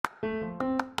Hey,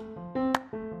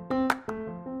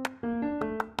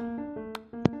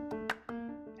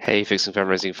 Fixing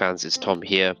Fundraising fans, it's Tom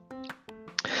here.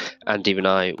 Andy and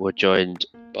I were joined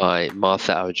by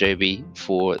Martha Awajobi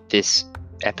for this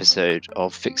episode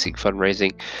of Fixing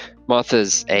Fundraising.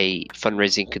 Martha's a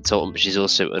fundraising consultant, but she's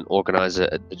also an organizer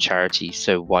at the charity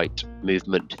So White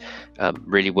movement.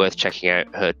 Really worth checking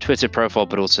out her Twitter profile,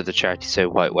 but also the charity So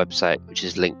White website, which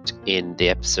is linked in the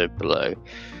episode below.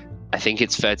 I think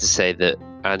it's fair to say that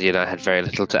Andy and I had very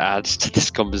little to add to this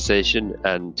conversation,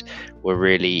 and we're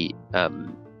really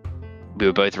we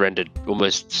were both rendered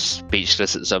almost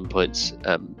speechless at some points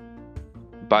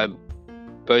by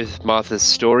both Martha's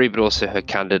story, but also her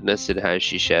candidness in how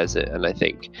she shares it. And I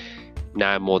think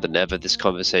now more than ever, this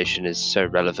conversation is so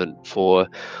relevant for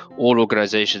all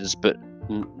organizations, but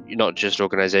not just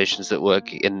organizations that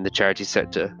work in the charity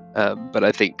sector. But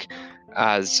I think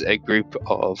as a group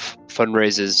of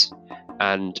fundraisers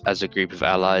and as a group of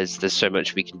allies, there's so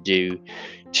much we can do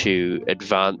to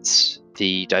advance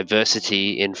the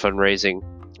diversity in fundraising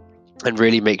and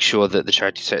really make sure that the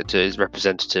charity sector is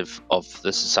representative of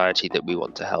the society that we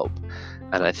want to help.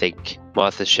 And I think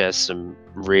Martha shares some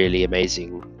really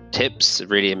amazing tips,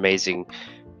 really amazing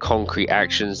concrete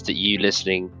actions that you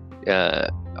listening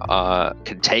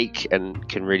can take and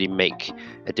can really make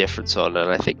a difference on.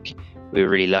 And I think we were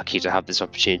really lucky to have this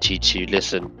opportunity to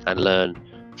listen and learn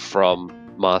from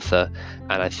Martha.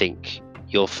 And I think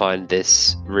you'll find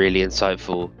this really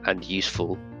insightful and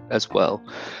useful as well.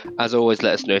 As always,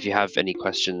 let us know if you have any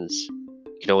questions.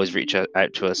 You can always reach out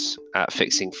to us at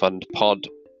Fixing Fund Pod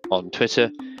on Twitter.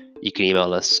 You can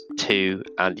email us too,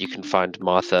 and you can find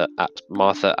Martha at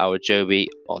Martha Awajobi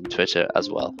on Twitter as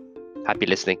well. Happy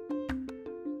listening.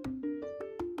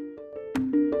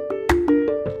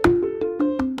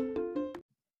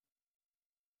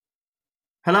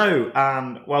 Hello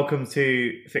and welcome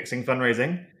to Fixing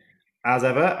Fundraising. As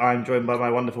ever, I'm joined by my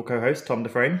wonderful co-host, Tom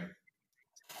Dufresne.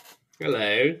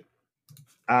 Hello.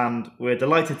 And we're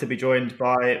delighted to be joined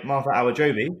by Martha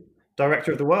Awajobi,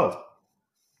 Director of the World.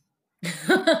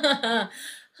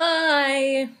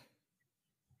 Hi.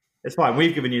 It's fine.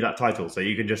 We've given you that title, so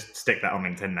you can just stick that on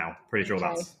LinkedIn now. Pretty sure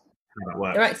that's how that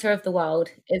works. Director of the World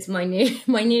is my new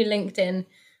LinkedIn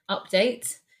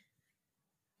update.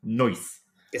 Nice.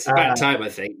 It's about time, I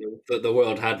think, that the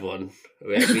world had one.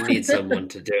 We need someone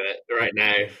to do it right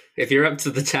now. If you're up to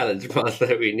the challenge,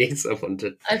 Martha, we need someone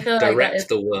to direct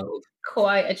the world.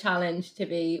 Quite a challenge to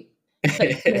be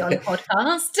putting me on a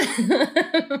podcast.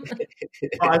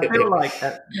 I feel like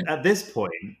at this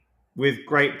point, with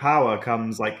great power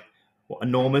comes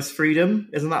enormous freedom.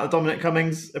 Isn't that the Dominic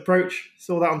Cummings approach?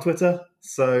 Saw that on Twitter.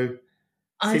 So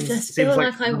I just feel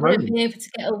like I won't be able to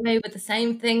get away with the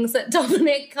same things that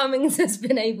Dominic Cummings has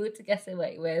been able to get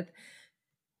away with.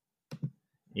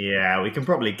 Yeah, we can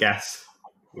probably guess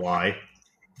why.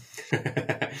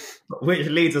 Which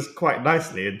leads us quite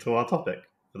nicely into our topic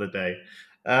for the day.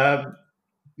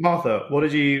 Martha, what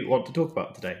did you want to talk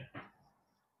about today?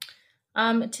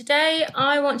 Today,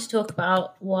 I want to talk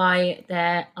about why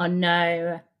there are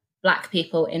no Black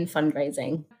people in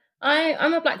fundraising.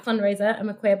 I'm a Black fundraiser. I'm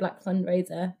a queer Black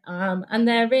fundraiser. And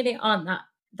there really aren't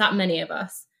that many of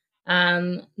us.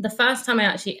 The first time I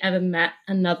actually ever met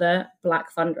another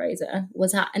Black fundraiser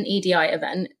was at an EDI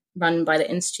event run by the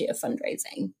Institute of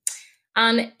Fundraising.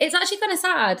 And it's actually kind of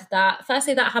sad that,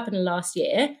 firstly, that happened last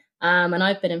year. And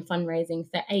I've been in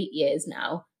fundraising for 8 years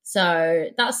now. So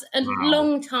that's a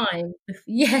long time.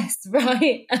 Yes,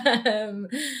 right.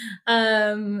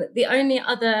 The only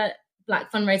other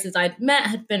Black fundraisers I'd met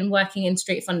had been working in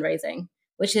street fundraising,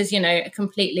 which is, a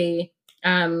completely,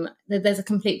 there's a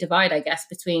complete divide, I guess,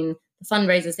 between the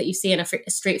fundraisers that you see in a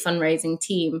street fundraising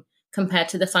team compared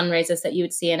to the fundraisers that you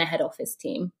would see in a head office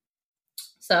team.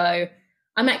 So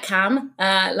I met Cam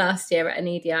last year at an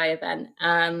EDI event,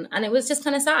 and it was just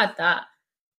kind of sad that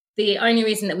the only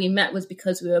reason that we met was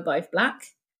because we were both Black.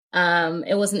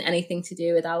 It wasn't anything to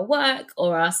do with our work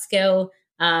or our skill.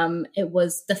 It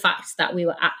was the fact that we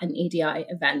were at an EDI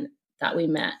event that we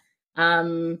met.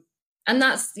 And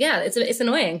that's, it's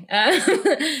annoying.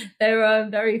 There are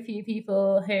very few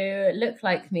people who look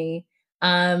like me.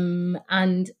 And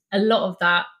a lot of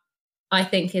that, I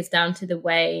think, is down to the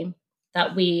way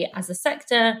that we as a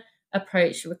sector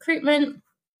approach recruitment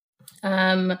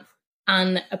and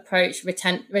approach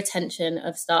retention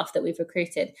of staff that we've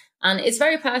recruited. And it's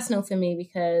very personal for me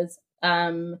because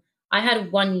I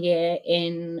had 1 year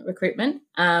in recruitment.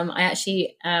 I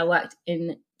actually worked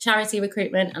in charity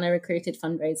recruitment and I recruited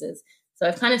fundraisers. So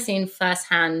I've kind of seen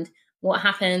firsthand what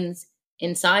happens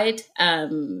inside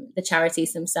the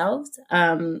charities themselves.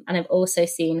 And I've also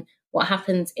seen what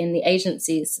happens in the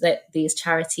agencies that these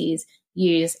charities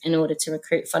use in order to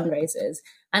recruit fundraisers.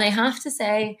 And I have to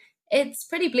say, it's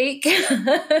pretty bleak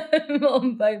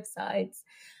on both sides.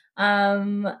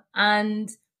 And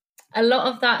a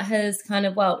lot of that has kind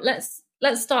of, well, let's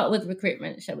start with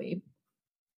recruitment, shall we?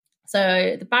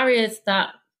 So the barriers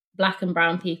that Black and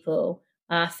brown people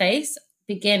face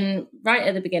begin right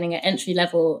at the beginning at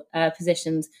entry-level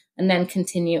positions and then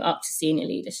continue up to senior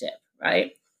leadership,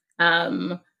 right?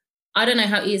 I don't know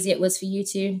how easy it was for you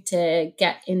to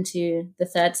get into the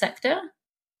third sector.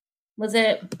 Was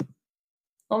it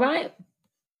all right?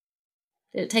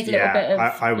 Did it take a little bit of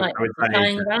I would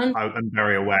flying around? I'm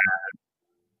very aware.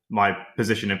 My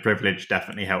position of privilege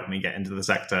definitely helped me get into the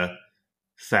sector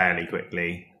fairly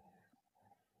quickly.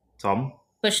 Tom?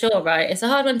 For sure, right? It's a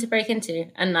hard one to break into.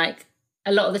 And like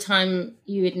a lot of the time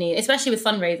you would need, especially with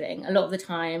fundraising, a lot of the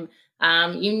time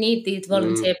you need these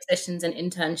volunteer positions and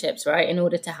internships, right? In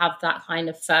order to have that kind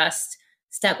of first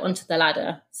step onto the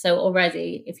ladder. So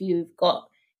already if you've got,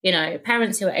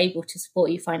 parents who are able to support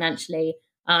you financially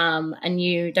and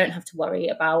you don't have to worry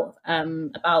about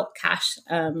cash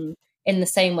in the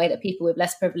same way that people with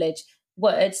less privilege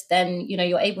would, then,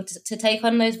 you're able to take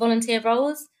on those volunteer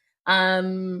roles.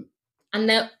 And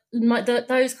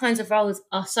those kinds of roles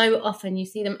are so often, you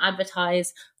see them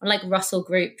advertised on like Russell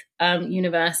Group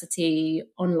University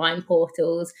online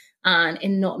portals and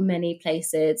in not many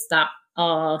places that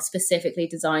are specifically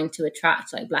designed to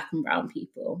attract like Black and brown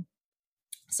people.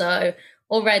 So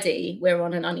already we're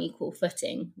on an unequal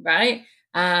footing, right?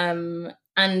 And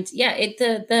yeah,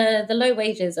 the low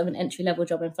wages of an entry-level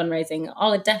job in fundraising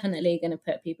are definitely going to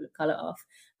put people of colour off.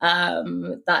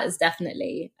 That is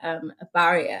definitely a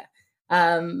barrier.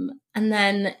 And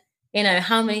then,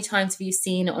 how many times have you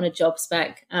seen on a job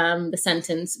spec the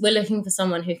sentence, "We're looking for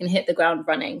someone who can hit the ground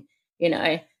running"?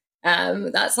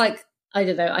 That's like, I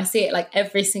don't know, I see it like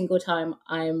every single time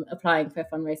I'm applying for a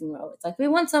fundraising role. It's like, we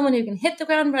want someone who can hit the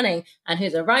ground running and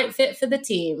who's a right fit for the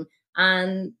team.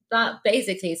 And that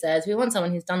basically says we want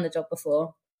someone who's done the job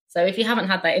before. So if you haven't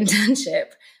had that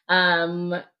internship,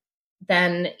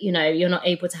 then, you're not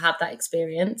able to have that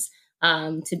experience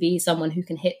to be someone who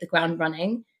can hit the ground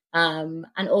running. And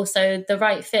also the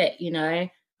right fit,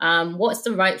 what's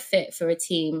the right fit for a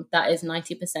team that is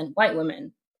 90% white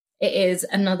women? It is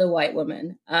another white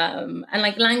woman. And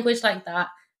like language like that,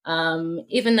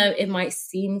 even though it might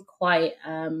seem quite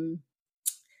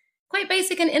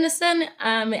basic and innocent,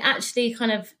 it actually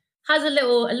kind of has a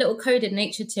little coded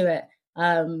nature to it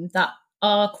that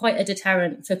are quite a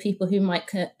deterrent for people who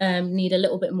might need a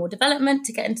little bit more development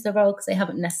to get into the role because they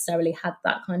haven't necessarily had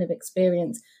that kind of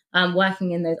experience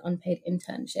working in those unpaid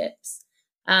internships.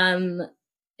 And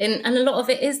a lot of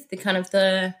it is the kind of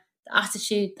the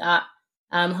attitude that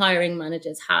hiring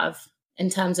managers have in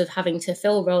terms of having to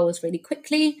fill roles really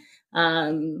quickly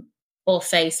or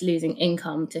face losing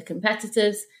income to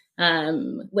competitors,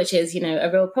 which is, a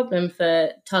real problem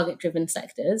for target-driven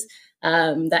sectors,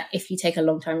 that if you take a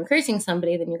long time recruiting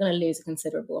somebody, then you're going to lose a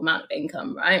considerable amount of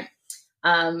income, right?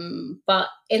 But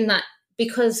in that,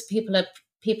 because people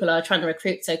are trying to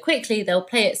recruit so quickly, they'll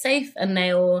play it safe and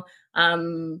they'll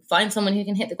find someone who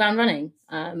can hit the ground running.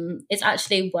 It's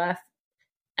actually worth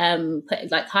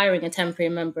hiring a temporary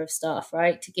member of staff,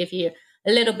 right, to give you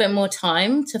a little bit more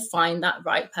time to find that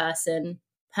right person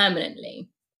permanently.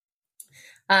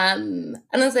 And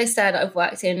as I said, I've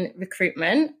worked in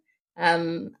recruitment,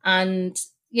 and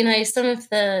some of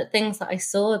the things that I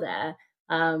saw there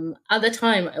at the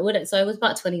time, I was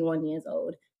about 21 years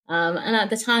old, and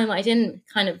at the time I didn't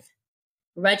kind of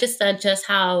register just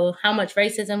how much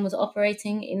racism was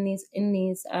operating in these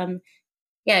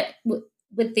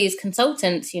with these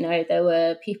consultants. There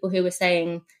were people who were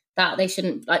saying that they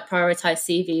shouldn't prioritize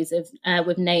CVs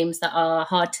with names that are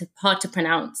hard to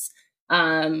pronounce.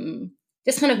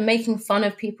 Just kind of making fun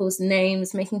of people's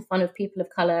names, making fun of people of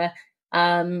color.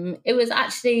 It was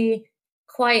actually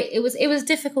it was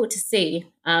difficult to see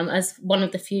as one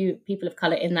of the few people of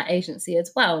color in that agency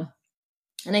as well.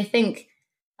 And I think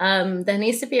there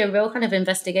needs to be a real kind of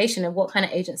investigation of what kind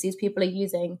of agencies people are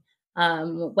using.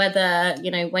 Whether,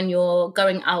 when you're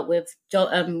going out with job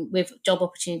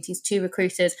opportunities to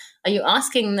recruiters, are you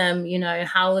asking them,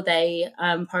 how they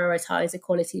prioritize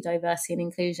equality, diversity and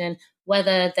inclusion,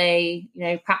 whether they,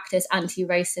 practice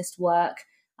anti-racist work,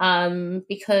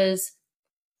 because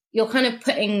you're kind of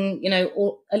putting,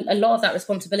 a lot of that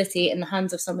responsibility in the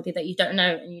hands of somebody that you don't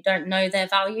know and you don't know their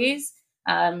values.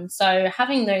 So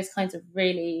having those kinds of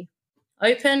really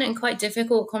open and quite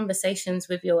difficult conversations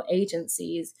with your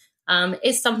agencies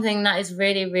is something that is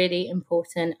really, really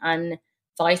important and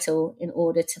vital in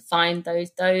order to find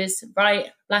those right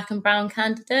Black and brown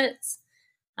candidates.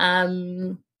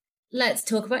 Let's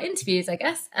talk about interviews, I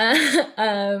guess.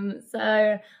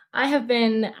 So I've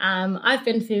been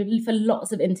for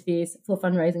lots of interviews for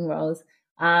fundraising roles.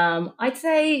 I'd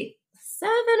say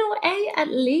 7 or 8 at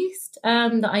least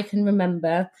that I can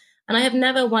remember. And I have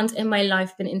never once in my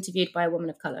life been interviewed by a woman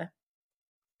of colour.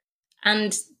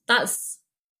 And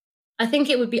I think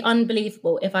it would be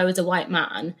unbelievable if I was a white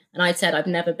man and I'd said I've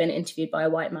never been interviewed by a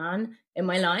white man in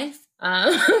my life.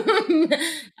 It's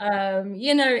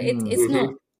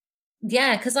not.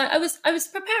 Yeah, because I was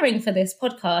preparing for this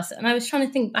podcast and I was trying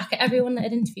to think back at everyone that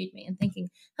had interviewed me and thinking,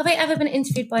 have I ever been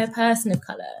interviewed by a person of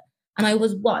colour? And I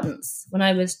was once, when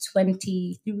I was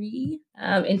 23,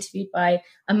 interviewed by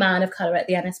a man of colour at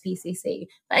the NSPCC.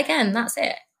 But again, that's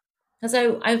it.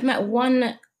 So I've met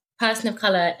one person of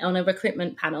colour on a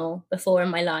recruitment panel before in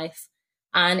my life.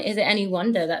 And is it any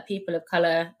wonder that people of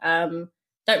colour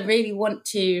don't really want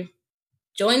to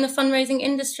join the fundraising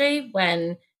industry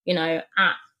when,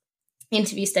 at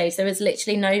interview stage, there is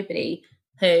literally nobody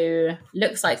who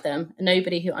looks like them,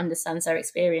 nobody who understands their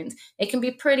experience. It can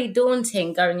be pretty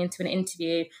daunting going into an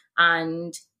interview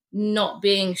and not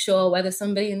being sure whether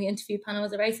somebody in the interview panel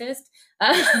is a racist.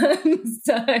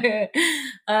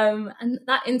 And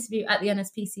that interview at the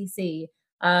NSPCC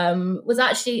was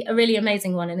actually a really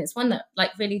amazing one. And it's one that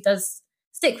really does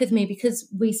stick with me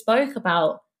because we spoke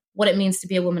about what it means to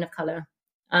be a woman of colour.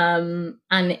 And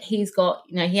he's got,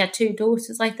 he had 2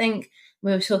 daughters, I think.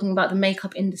 We were talking about the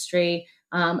makeup industry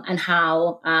and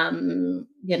how,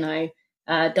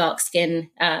 dark-skinned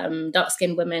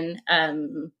women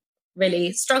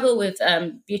really struggle with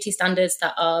beauty standards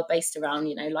that are based around,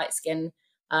 light skin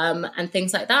and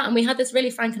things like that. And we had this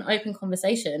really frank and open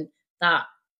conversation that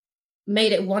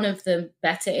made it one of the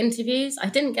better interviews. I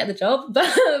didn't get the job, but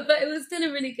it was still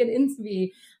a really good interview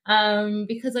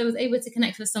because I was able to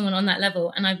connect with someone on that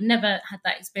level. And I've never had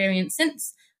that experience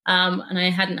since. And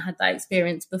I hadn't had that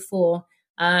experience before.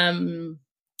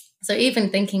 So even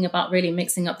thinking about really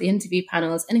mixing up the interview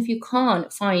panels, and if you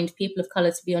can't find people of colour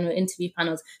to be on your interview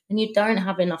panels, then you don't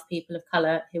have enough people of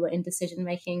colour who are in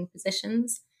decision-making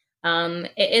positions.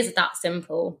 It is that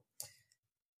simple.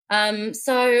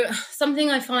 So something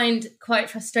I find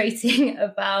quite frustrating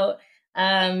about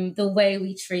the way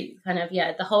we treat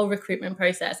the whole recruitment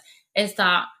process is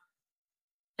that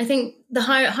I think the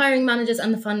hiring managers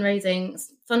and the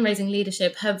fundraising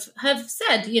leadership have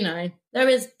said, there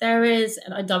is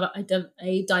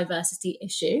a diversity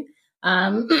issue.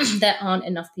 There aren't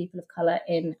enough people of colour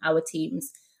in our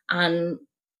teams. And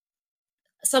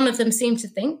some of them seem to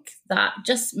think that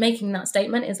just making that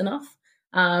statement is enough.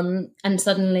 And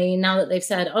suddenly, now that they've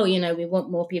said, we want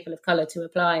more people of colour to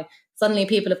apply, suddenly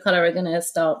people of colour are going to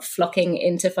start flocking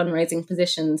into fundraising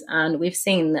positions. And we've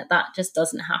seen that just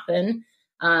doesn't happen.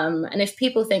 And if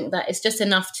people think that it's just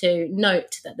enough to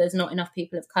note that there's not enough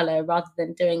people of colour rather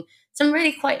than doing some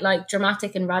really quite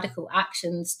dramatic and radical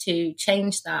actions to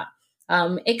change that,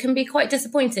 it can be quite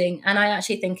disappointing. And I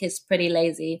actually think it's pretty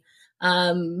lazy.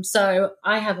 So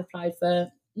I have applied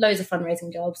for loads of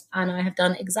fundraising jobs and I have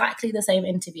done exactly the same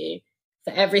interview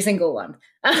for every single one.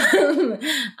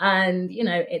 And,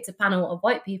 it's a panel of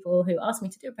white people who asked me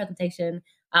to do a presentation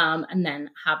and then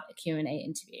have a Q&A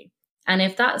interview. And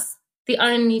if that's the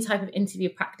only type of interview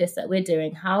practice that we're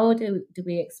doing, how do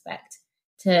we expect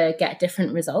to get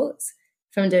different results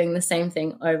from doing the same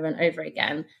thing over and over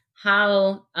again?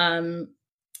 How can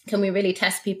we really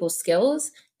test people's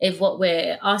skills if what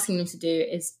we're asking them to do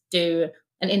is do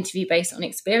an interview based on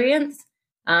experience?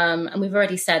 And we've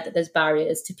already said that there's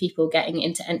barriers to people getting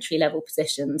into entry-level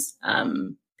positions,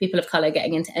 people of colour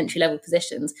getting into entry-level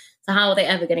positions. So how are they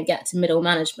ever going to get to middle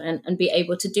management and be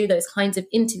able to do those kinds of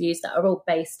interviews that are all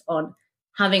based on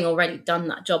having already done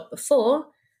that job before,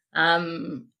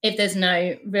 if there's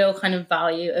no real kind of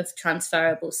value of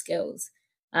transferable skills?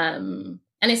 And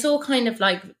it's all kind of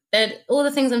all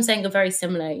the things I'm saying are very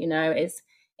similar,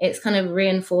 it's kind of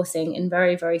reinforcing in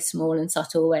very, very small and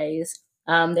subtle ways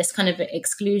this kind of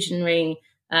exclusionary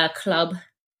club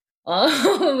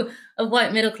of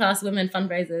white middle-class women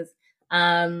fundraisers.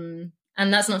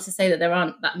 And that's not to say that there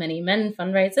aren't that many men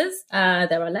fundraisers.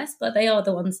 There are less, but they are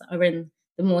the ones that are in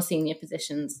the more senior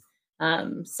positions.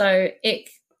 So it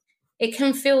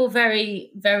can feel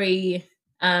very, very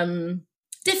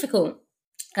difficult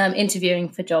interviewing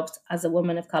for jobs as a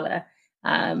woman of colour.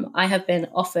 I have been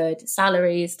offered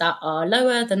salaries that are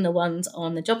lower than the ones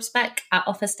on the job spec at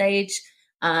offer stage.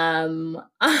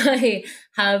 I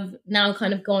have now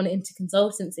kind of gone into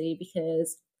consultancy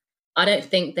because I don't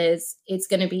think it's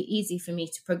going to be easy for me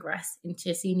to progress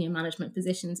into senior management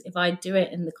positions if I do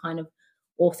it in the kind of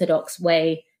orthodox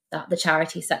way that the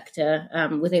charity sector,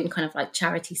 within kind of like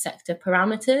charity sector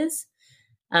parameters.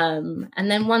 And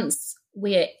then once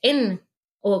we're in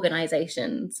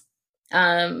organizations,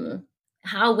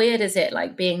 how weird is it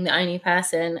like being the only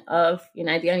person of,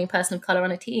 the only person of color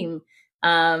on a team?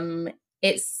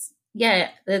 It's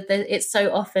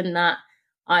so often that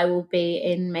I will be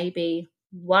in maybe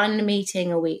one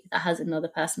meeting a week that has another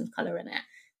person of color in it,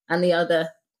 and the other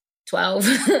 12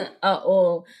 are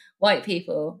all white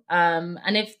people.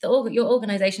 And if your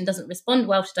organization doesn't respond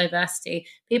well to diversity,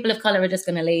 people of color are just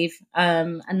going to leave.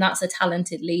 And that's a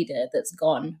talented leader that's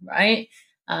gone, right?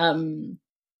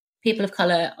 People of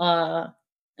color are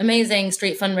amazing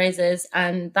street fundraisers,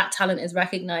 and that talent is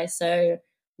recognized. So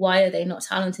why are they not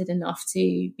talented enough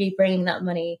to be bringing that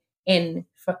money in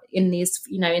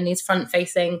these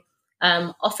front-facing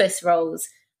office roles,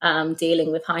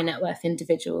 dealing with high net worth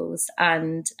individuals,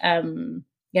 and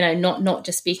not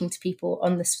just speaking to people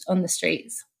on the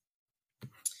streets.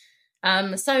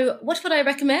 So what would I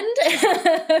recommend?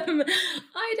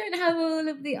 I don't have all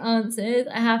of the answers,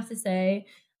 I have to say.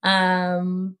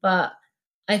 But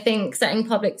I think setting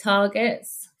public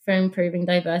targets for improving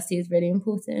diversity is really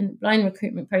important. Blind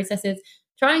recruitment processes,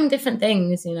 trying different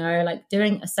things, like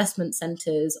doing assessment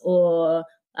centers, or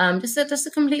just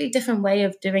a completely different way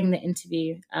of doing the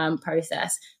interview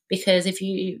process. Because if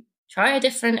you try a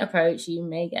different approach, you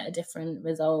may get a different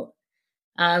result.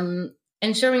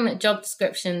 Ensuring that job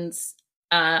descriptions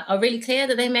are really clear,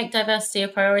 that they make diversity a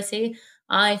priority.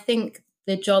 I think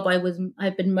the job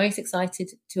I've been most excited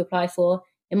to apply for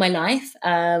in my life,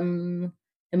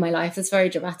 it's very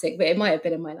dramatic, but it might have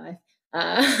been in my life,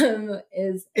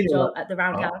 is a job at the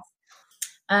Roundhouse.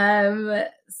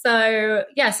 So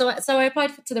I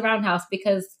applied to the Roundhouse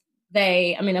because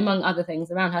they, among other things,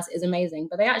 the Roundhouse is amazing,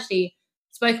 but they actually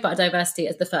spoke about diversity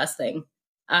as the first thing.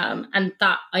 And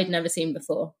that I'd never seen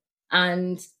before.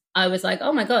 And I was like,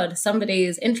 oh my God,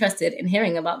 somebody's interested in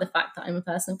hearing about the fact that I'm a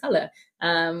person of color.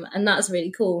 And that's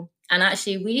really cool. And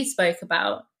actually we spoke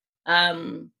about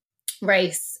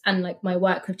race and like my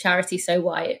work with Charity So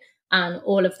White and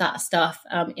all of that stuff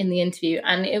in the interview.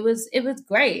 And it was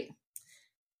great.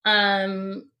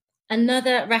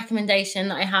 Another recommendation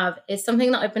that I have is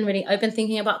something that I've been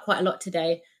thinking about quite a lot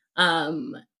today,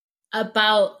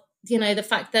 about, the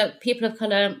fact that people of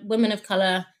color, women of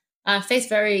color, face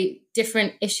very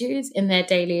different issues in their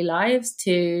daily lives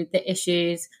to the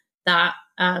issues that,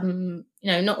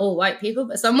 not all white people,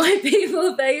 but some white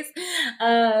people face.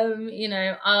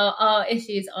 Our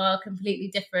issues are completely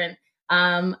different.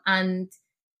 And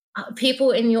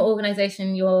people in your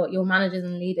organization, your managers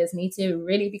and leaders need to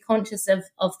really be conscious of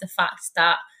the fact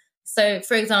that, so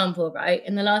for example, right,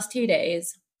 in the last 2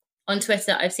 days on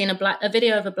Twitter, I've seen a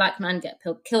video of a black man get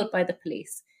killed by the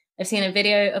police. I've seen a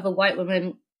video of a white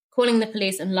woman calling the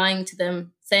police and lying to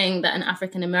them, saying that an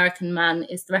African-American man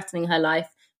is threatening her life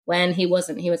when he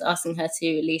wasn't. He was asking her to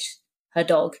leash her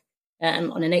dog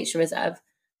on a nature reserve.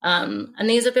 And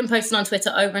these have been posted on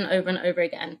Twitter over and over and over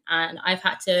again. And I've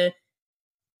had to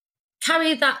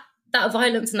carry that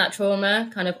violence and that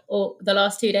trauma kind of all the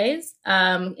last 2 days.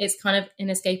 It's kind of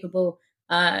inescapable.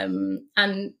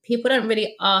 And people don't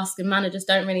really ask, and managers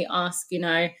don't really ask,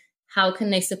 how can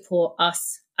they support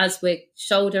us as we're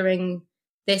shouldering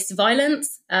this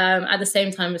violence at the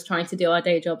same time as trying to do our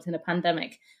day jobs in a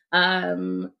pandemic.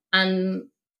 And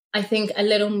I think a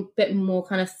little bit more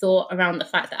kind of thought around the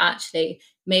fact that actually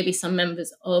maybe some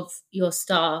members of your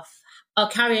staff are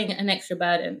carrying an extra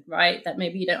burden, right? That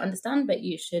maybe you don't understand, but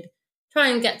you should try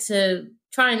and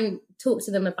talk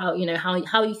to them about,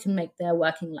 how you can make their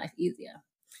working life easier.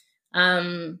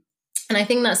 And I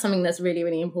think that's something that's really,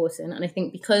 really important. And I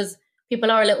think because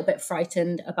people are a little bit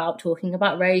frightened about talking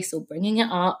about race or bringing it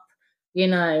up,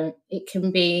 it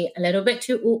can be a little bit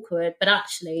too awkward, but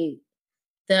actually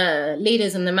the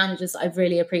leaders and the managers that I've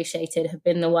really appreciated have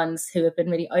been the ones who have been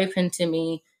really open to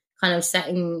me kind of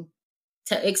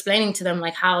explaining to them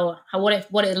like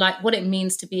what it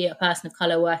means to be a person of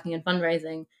color working in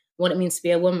fundraising, what it means to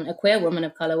be a queer woman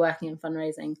of color working in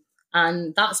fundraising.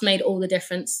 And that's made all the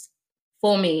difference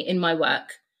for me in my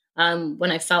work. When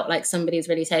I felt like somebody's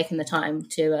really taken the time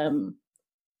to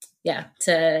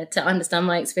understand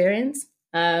my experience.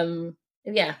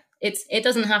 It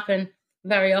doesn't happen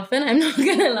very often, I'm not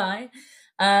gonna lie.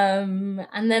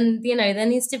 And then, there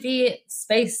needs to be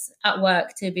space at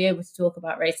work to be able to talk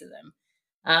about racism.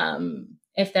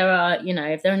 If there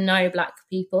are no Black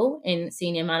people in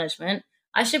senior management,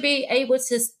 I should be able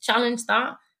to challenge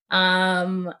that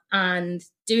and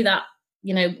do that,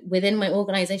 within my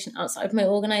organization, outside of my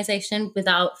organization,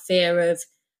 without fear of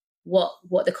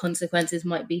what the consequences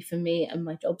might be for me and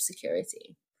my job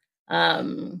security.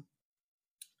 So,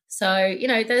 you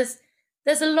know, there's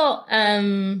a lot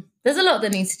that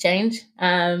needs to change.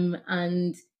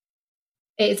 And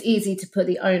it's easy to put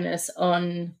the onus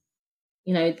on,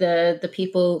 you know, the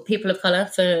people of color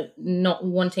for not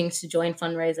wanting to join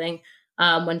fundraising,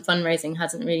 when fundraising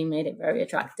hasn't really made it very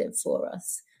attractive for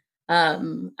us.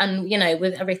 And, you know,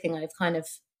 with everything I've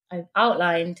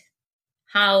outlined,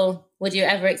 how would you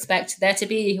ever expect there to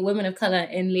be women of color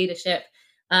in leadership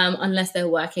unless they're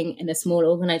working in a small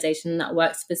organization that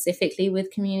works specifically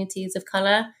with communities of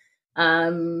color?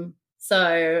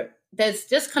 So there's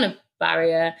just kind of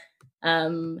barrier,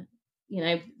 you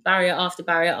know, barrier after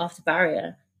barrier after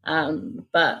barrier.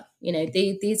 But, you know,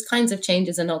 these kinds of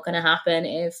changes are not going to happen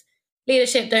if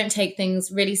leadership don't take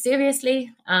things really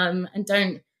seriously, and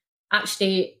don't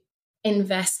actually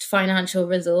invest financial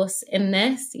resource in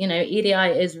this. You know,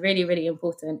 EDI is really, really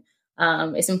important.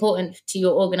 It's important to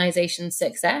your organization's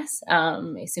success.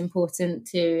 It's important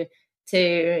to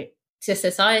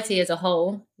society as a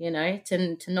whole, you know,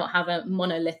 to not have a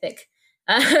monolithic,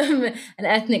 an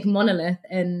ethnic monolith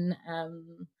in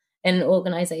an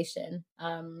organization.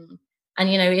 And,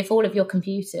 you know, if all of your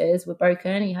computers were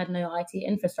broken, you had no IT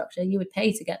infrastructure, you would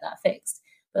pay to get that fixed.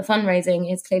 But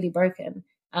fundraising is clearly broken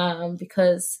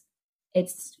because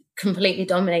it's completely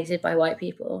dominated by white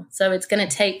people. So it's going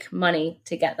to take money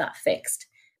to get that fixed.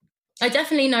 I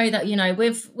definitely know that, you know,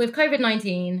 with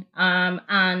COVID-19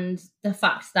 and the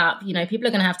fact that, you know, people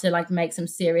are going to have to like make some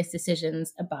serious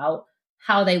decisions about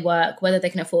how they work, whether they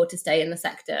can afford to stay in the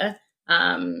sector,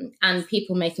 and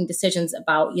people making decisions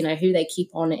about, you know, who they keep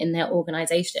on in their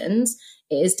organizations.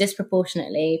 It is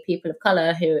disproportionately people of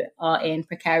color who are in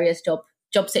precarious job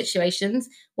situations,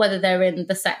 whether they're in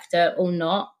the sector or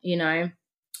not, you know,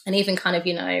 and even kind of,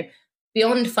 you know,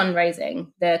 beyond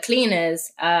fundraising, the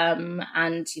cleaners,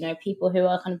 and, you know, people who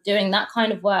are kind of doing that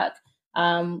kind of work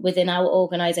within our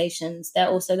organizations. They're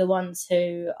also the ones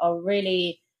who are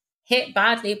really hit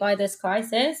badly by this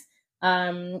crisis.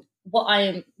 What I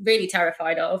am really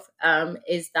terrified of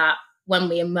is that when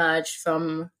we emerge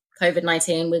from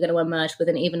COVID-19, we're going to emerge with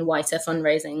an even whiter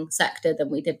fundraising sector than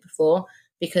we did before,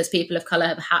 because people of color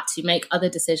have had to make other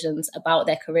decisions about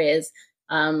their careers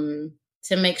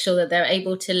to make sure that they're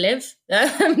able to live,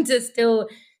 to still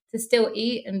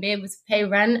eat and be able to pay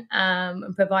rent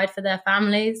and provide for their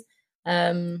families.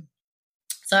 So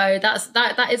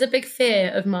that is a big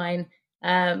fear of mine,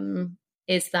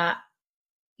 is that,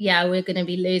 yeah, we're going to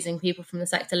be losing people from the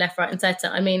sector left, right and centre.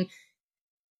 I mean,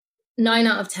 9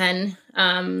 out of 10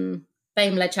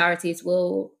 BAME-led charities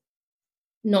will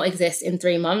not exist in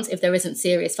 3 months if there isn't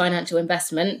serious financial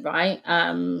investment, right,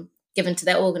 given to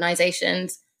their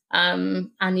organisations.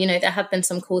 And, you know, there have been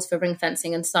some calls for ring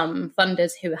fencing and some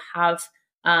funders who have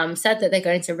said that they're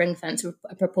going to ring fence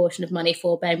a proportion of money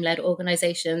for BAME-led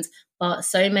organisations, but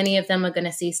so many of them are going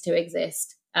to cease to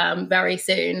exist very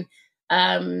soon.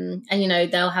 And, you know,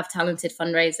 they'll have talented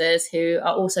fundraisers who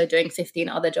are also doing 15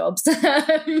 other jobs in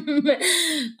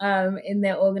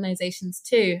their organizations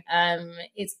too.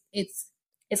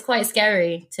 It's quite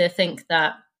scary to think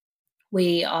that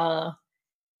we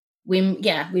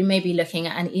may be looking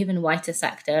at an even whiter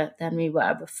sector than we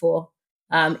were before,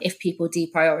 if people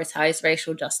deprioritize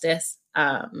racial justice,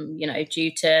 you know,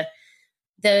 due to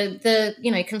the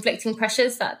you know, conflicting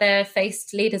pressures that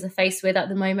leaders are faced with at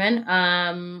the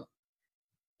moment.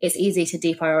 It's easy to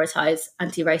deprioritize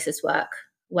anti-racist work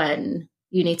when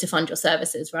you need to fund your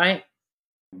services, right?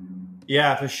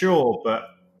 Yeah, for sure. But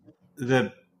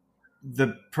the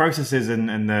processes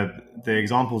and the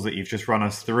examples that you've just run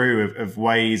us through of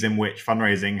ways in which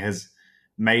fundraising has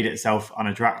made itself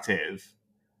unattractive.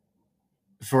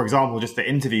 For example, just the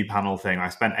interview panel thing, I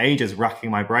spent ages racking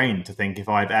my brain to think if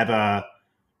I've ever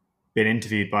been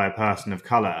interviewed by a person of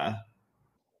color,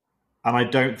 and I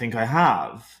don't think I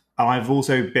have. And I've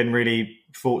also been really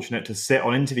fortunate to sit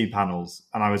on interview panels,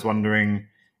 and I was wondering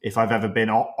if I've ever been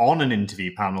on an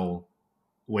interview panel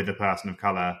with a person of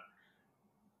color,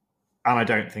 and I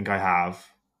don't think I have.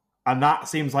 And that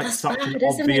seems like such an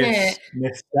obvious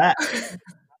misstep.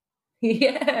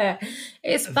 Yeah,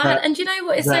 it's bad. And you know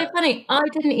what? It's so funny. I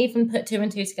didn't even put 2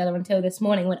 and 2 together until this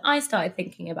morning when I started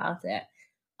thinking about it.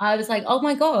 I was like, oh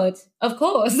my God, of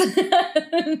course.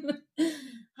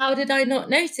 How did I not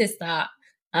notice that?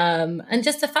 And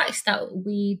just the fact that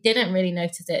we didn't really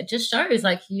notice it just shows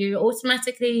like you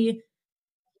automatically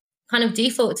kind of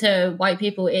default to white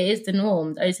people. It is the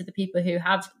norm. Those are the people who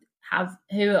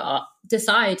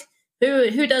decide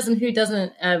who does and who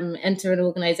doesn't enter an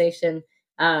organization.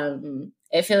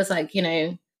 It feels like, you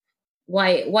know,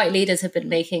 white leaders have been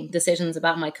making decisions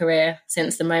about my career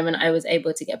since the moment I was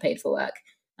able to get paid for work.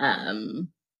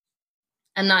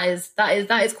 And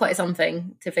that is quite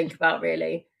something to think about,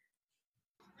 really.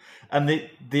 And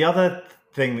the other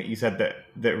thing that you said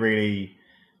that really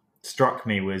struck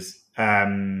me was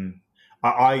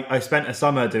I spent a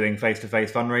summer doing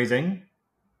face-to-face fundraising,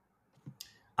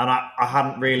 and I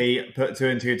hadn't really put two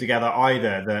and two together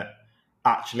either, that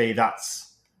actually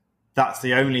that's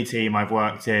the only team I've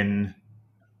worked in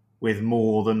with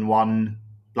more than one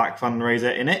Black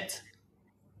fundraiser in it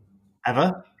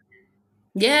ever.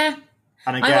 Yeah.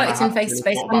 And again, I worked in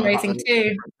face-to-face fundraising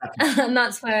too. And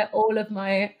that's where all of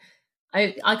my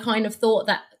I kind of thought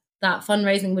that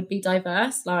fundraising would be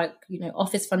diverse, like,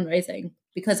 office fundraising,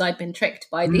 because I'd been tricked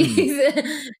by these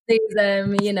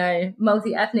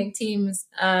multi-ethnic teams.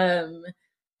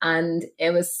 And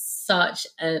it was such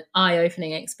an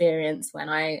eye-opening experience when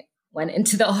I went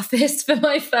into the office for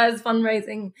my first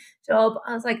fundraising job.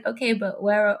 I was like, okay, but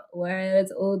where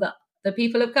is all the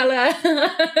people of color?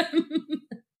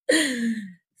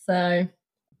 So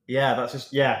yeah, that's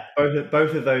just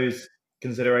both of those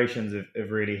considerations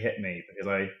have really hit me, because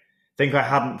I think I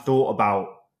hadn't thought about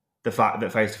the fact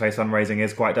that face-to-face fundraising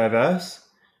is quite diverse.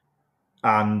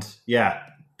 And yeah,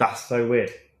 that's so weird.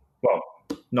 Well,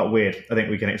 not weird. I think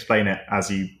we can explain it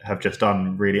as you have just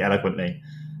done really eloquently.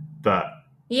 But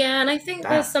yeah, and I think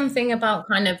there's something about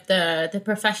kind of the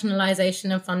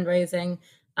professionalization of fundraising,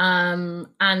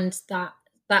 and that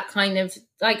kind of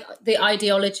like the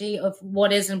ideology of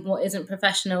what is and what isn't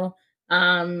professional.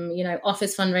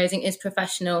 Office fundraising is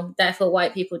professional, therefore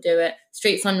white people do it.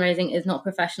 Street fundraising is not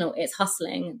professional, it's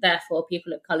hustling, therefore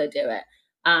people of color do it.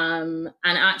 And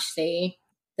actually,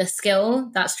 the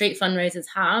skill that street fundraisers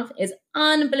have is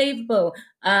unbelievable.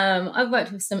 I've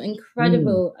worked with some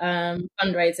incredible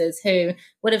fundraisers who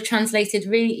would have translated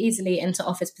really easily into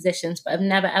office positions, but have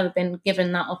never ever been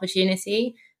given that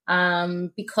opportunity,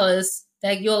 because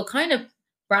you're kind of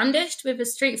brandished with a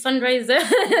street fundraiser.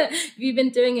 If you've been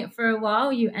doing it for a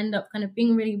while, you end up kind of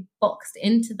being really boxed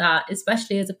into that,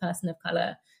 especially as a person of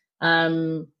color.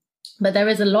 But there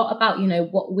is a lot about,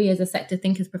 what we as a sector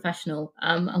think is professional,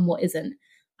 and what isn't.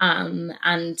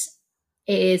 And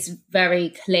it is very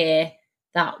clear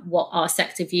that what our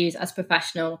sector views as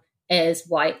professional is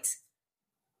white.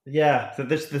 Yeah, so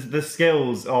the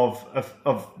skills of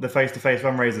the face-to-face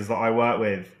fundraisers that I work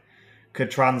with could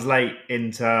translate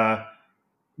into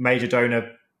major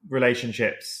donor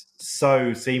relationships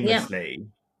so seamlessly,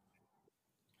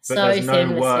 but there's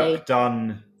no work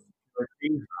done to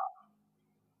achieve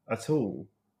that at all.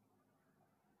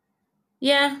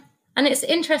 Yeah, and it's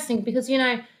interesting because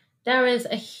there is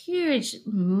a huge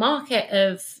market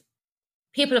of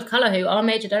people of color who are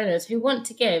major donors who want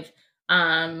to give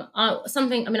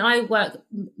something. I mean, I work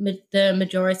the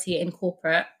majority in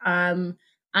corporate, and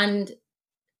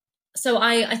so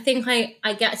I think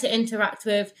I get to interact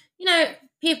with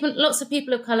people, lots of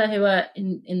people of color who are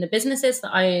in the businesses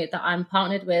that I'm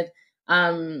partnered with,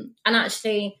 and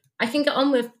actually I can get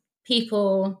on with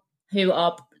people who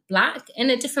are Black in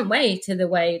a different way to the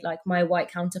way like my white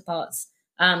counterparts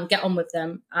get on with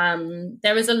them.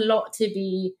 There is a lot to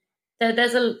be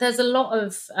there's a lot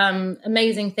of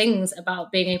amazing things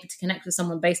about being able to connect with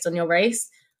someone based on your race.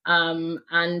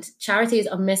 And charities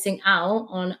are missing out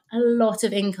on a lot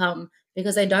of income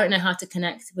because they don't know how to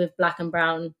connect with Black and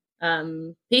brown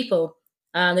people.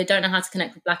 They don't know how to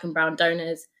connect with Black and brown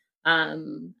donors.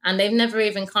 And they've never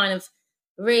even kind of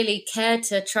really cared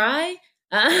to try.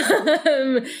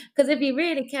 Because if you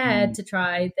really cared to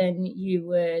try, then you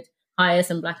would hire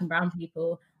some Black and brown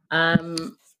people.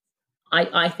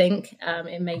 I think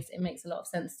it makes a lot of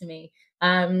sense to me.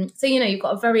 So you've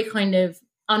got a very kind of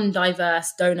undiverse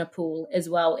donor pool as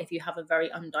well if you have a very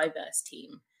undiverse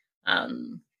team.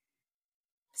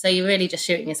 So you're really just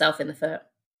shooting yourself in the foot.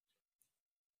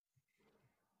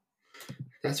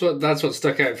 That's what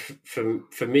stuck out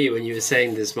for me when you were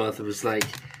saying this, Martha, was like,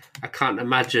 I can't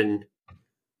imagine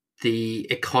the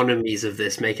economies of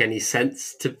this make any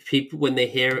sense to people when they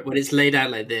hear it, when it's laid out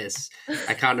like this.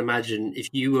 I can't imagine if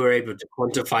you were able to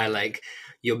quantify, like,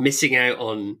 you're missing out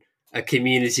on a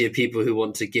community of people who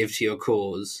want to give to your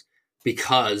cause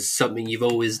because something you've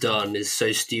always done is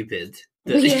so stupid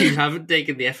that you haven't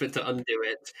taken the effort to undo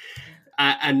it.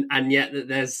 And yet that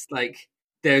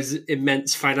there's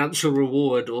immense financial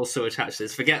reward also attached to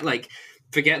this. Forget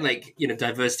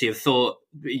diversity of thought.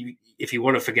 If you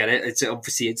want to forget it, it's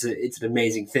obviously it's an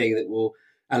amazing thing that will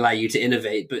allow you to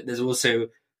innovate. But there's also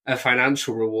a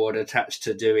financial reward attached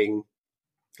to doing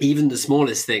even the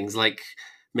smallest things, like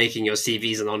making your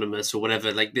CVs anonymous or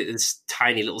whatever. Like there's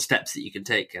tiny little steps that you can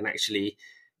take, and actually,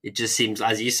 it just seems,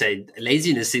 as you say,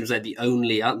 laziness seems like the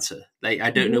only answer. Like I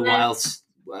don't know what else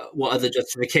what other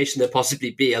justification there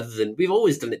possibly be other than we've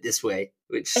always done it this way,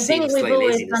 which I think seems we've like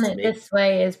always laziness done to it me. this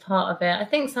way is part of it. I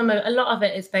think a lot of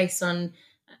it is based on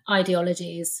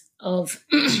ideologies of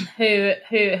who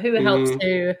helps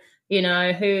who, you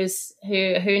know, who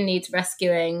needs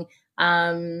rescuing.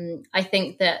 I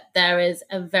think that there is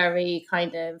a very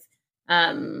kind of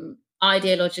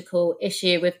ideological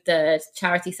issue with the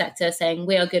charity sector saying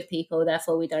we are good people,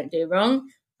 therefore we don't do wrong.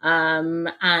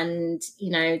 And, you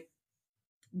know,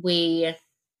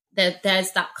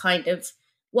 there's that kind of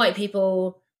white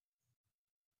people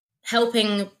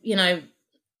helping, you know,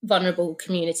 vulnerable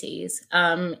communities.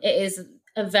 It is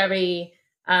a very,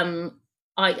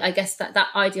 I guess that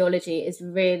ideology is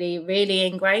really, really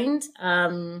ingrained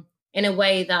in a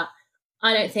way that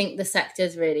I don't think the sector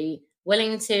is really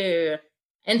willing to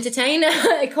entertain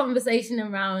a conversation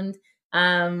around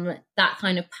that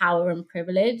kind of power and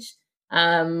privilege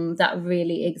that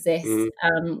really exists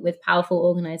with powerful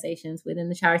organizations within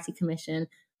the Charity Commission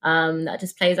that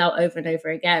just plays out over and over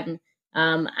again.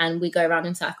 And we go around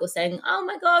in circles saying, oh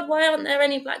my God, why aren't there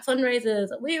any Black fundraisers?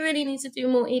 We really need to do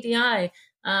more EDI.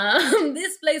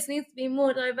 This place needs to be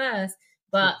more diverse.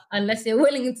 But unless you're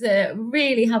willing to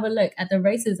really have a look at the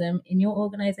racism in your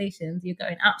organizations, you're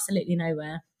going absolutely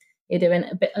nowhere. You're doing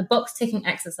a box ticking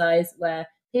exercise where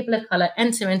people of color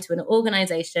enter into an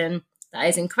organization that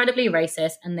is incredibly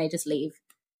racist and they just leave.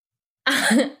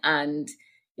 And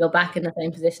you're back in the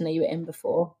same position that you were in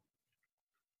before.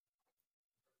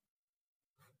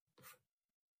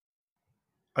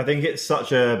 I think it's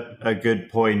such a good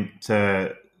point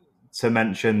to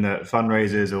mention that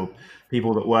fundraisers or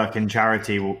people that work in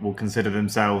charity will consider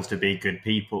themselves to be good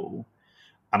people.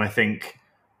 And I think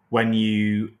when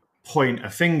you point a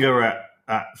finger at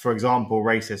for example,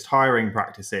 racist hiring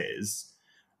practices,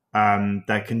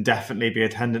 there can definitely be a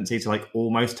tendency to like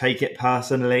almost take it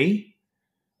personally.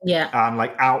 Yeah. And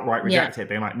like outright reject it,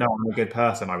 being like, no, I'm a good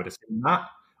person. I would assume that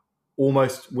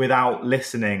almost without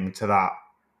listening to that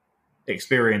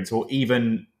experience or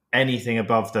even anything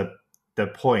above the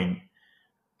point.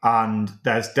 And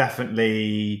there's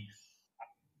definitely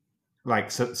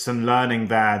like some learning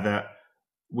there that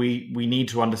we need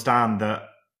to understand that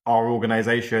our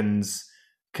organizations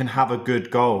can have a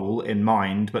good goal in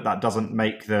mind, but that doesn't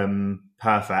make them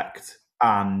perfect.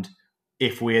 And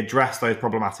if we address those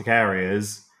problematic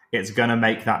areas, it's going to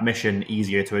make that mission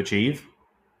easier to achieve.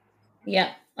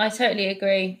 Yeah, I totally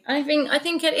agree. I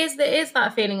think there is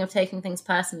that feeling of taking things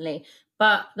personally,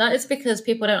 but that is because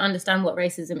people don't understand what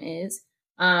racism is.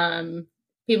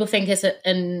 People think it's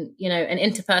an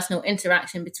interpersonal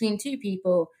interaction between two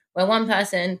people where one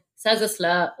person says a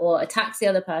slur or attacks the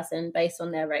other person based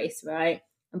on their race, right?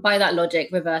 And by that logic,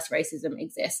 reverse racism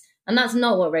exists. And that's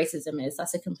not what racism is.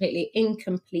 That's a completely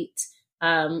incomplete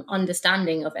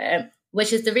understanding of it,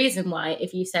 which is the reason why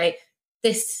if you say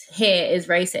this here is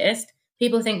racist,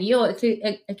 people think you're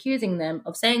accusing them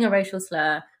of saying a racial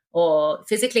slur or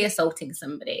physically assaulting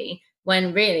somebody,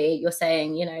 when really you're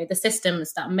saying, you know, the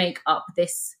systems that make up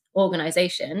this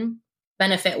organization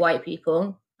benefit white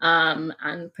people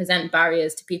and present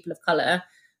barriers to people of color.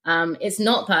 It's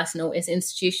not personal, it's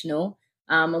institutional.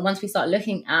 And once we start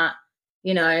looking at,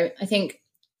 you know, I think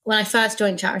when I first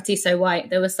joined Charity So White,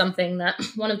 there was something that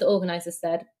one of the organizers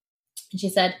said. And she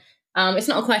said, it's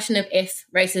not a question of if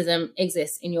racism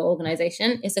exists in your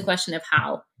organization, it's a question of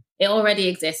how. It already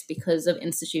exists because of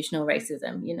institutional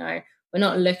racism. You know, we're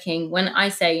not looking, when I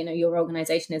say, you know, your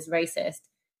organization is racist,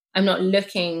 I'm not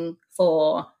looking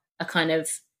for a kind of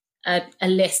a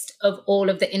list of all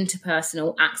of the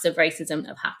interpersonal acts of racism that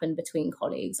have happened between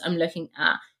colleagues. I'm looking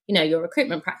at, you know, your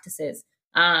recruitment practices,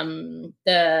 the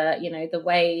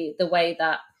way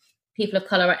that people of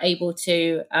color are able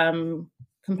to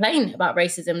complain about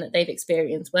racism that they've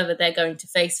experienced, whether they're going to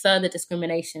face further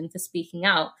discrimination for speaking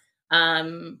out,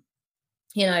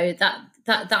 you know,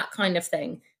 that kind of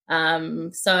thing.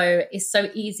 So it's so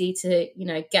easy to, you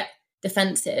know, get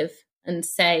defensive and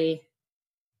say,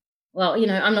 well, you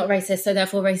know, I'm not racist, so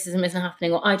therefore racism isn't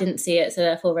happening, or I didn't see it, so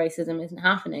therefore racism isn't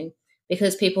happening,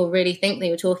 because people really think that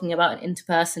you're talking about an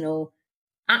interpersonal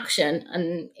action,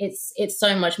 and it's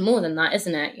so much more than that,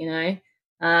 isn't it? You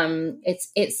know,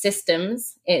 it's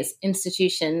systems, it's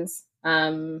institutions.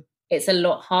 It's a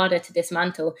lot harder to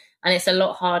dismantle, and it's a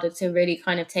lot harder to really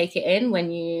kind of take it in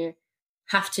when you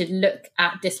have to look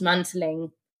at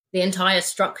dismantling the entire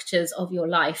structures of your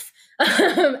life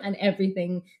and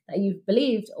everything that you've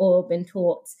believed or been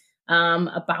taught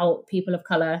about people of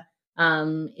color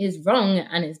is wrong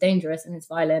and is dangerous and is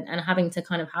violent, and having to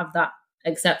kind of have that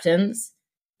acceptance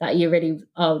that you really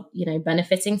are, you know,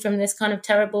 benefiting from this kind of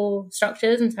terrible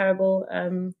structures and terrible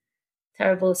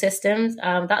terrible systems.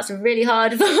 That's really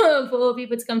hard for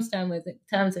people to come to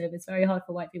terms with. It's very hard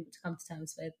for white people to come to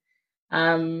terms with,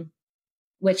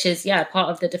 which is part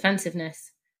of the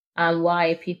defensiveness.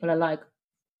 Why people are like,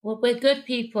 well, we're good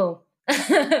people,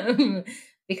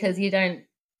 because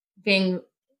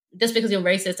just because you're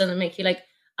racist doesn't make you like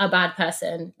a bad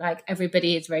person. Like,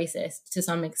 everybody is racist to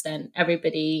some extent.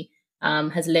 Everybody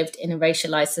has lived in a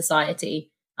racialized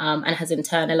society and has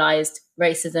internalized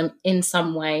racism in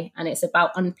some way. And it's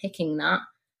about unpicking that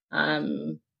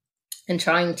and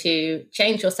trying to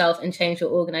change yourself and change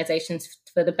your organizations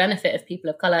for the benefit of people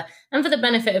of color and for the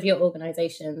benefit of your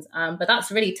organizations. But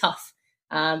that's really tough.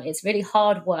 It's really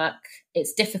hard work.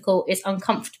 It's difficult. It's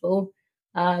uncomfortable.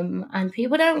 And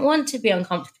people don't want to be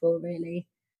uncomfortable, really.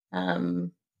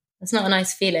 It's not a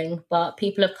nice feeling, but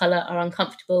people of color are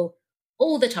uncomfortable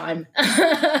all the time.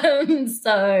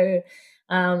 So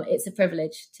it's a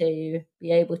privilege to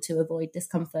be able to avoid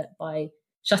discomfort by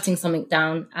shutting something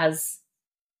down as,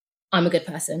 I'm a good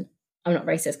person. I'm not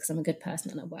racist because I'm a good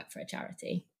person and I work for a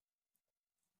charity.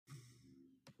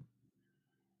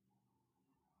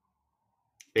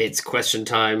 It's question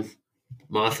time,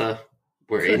 Martha.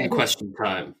 We're in question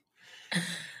time.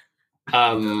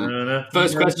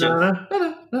 First question.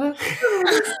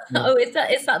 Oh, is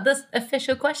that the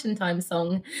official question time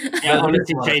song? Yeah,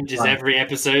 honestly changes every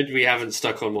episode. We haven't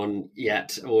stuck on one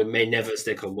yet, or may never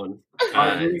stick on one.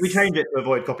 We change it to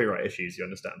avoid copyright issues, you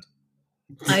understand?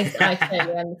 I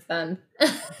totally understand.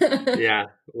 Yeah,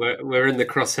 we're in the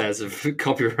crosshairs of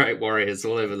copyright warriors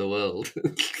all over the world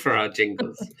for our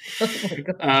jingles.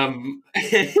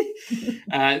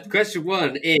 Question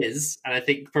one is, and I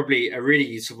think probably a really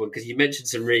useful one, because you mentioned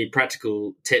some really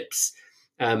practical tips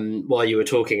while you were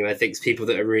talking, and I think people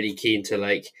that are really keen to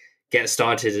like get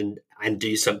started and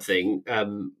do something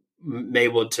may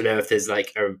want to know if there's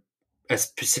like a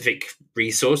specific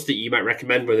resource that you might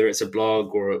recommend, whether it's a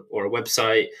blog or a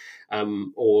website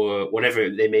or whatever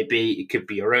they may be. It could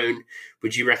be your own.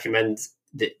 Would you recommend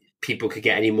that people could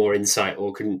get any more insight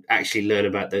or can actually learn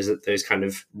about those kind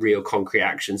of real concrete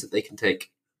actions that they can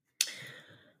take?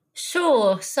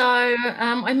 Sure. So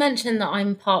I mentioned that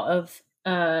I'm part of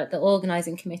the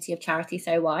organising committee of Charity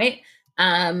So White.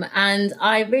 And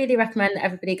I really recommend that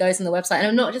everybody goes on the website. And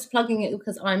I'm not just plugging it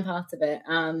because I'm part of it.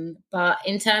 But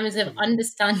in terms of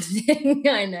understanding,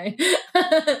 I know,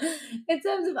 in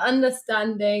terms of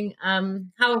understanding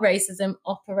how racism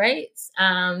operates,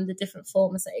 the different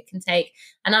forms that it can take,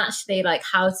 and actually like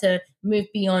how to move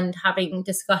beyond having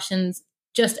discussions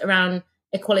just around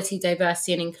equality,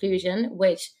 diversity and inclusion,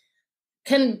 which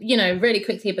can, really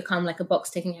quickly become like a box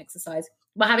ticking exercise.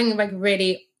 But having like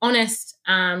really honest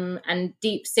and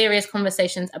deep, serious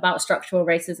conversations about structural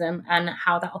racism and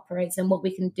how that operates and what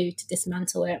we can do to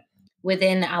dismantle it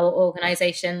within our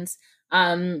organizations.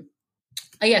 Because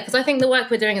I think the work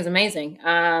we're doing is amazing.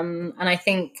 And I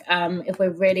think if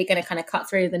we're really going to kind of cut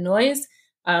through the noise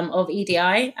of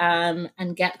EDI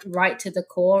and get right to the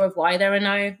core of why there are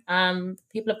no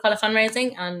people of color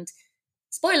fundraising, and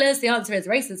spoilers, the answer is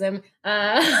racism,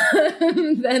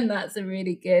 then that's a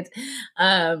really good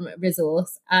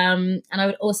resource. And I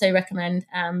would also recommend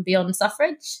Beyond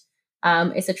Suffrage.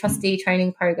 It's a trustee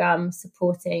training program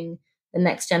supporting the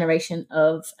next generation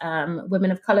of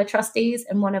women of colour trustees.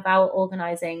 And one of our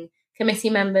organising committee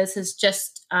members has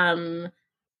just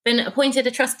been appointed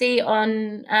a trustee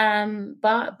on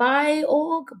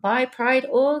by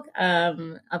Pride.org.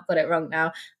 I've got it wrong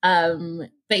now.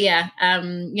 But yeah,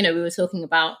 we were talking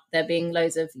about there being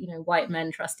loads of, white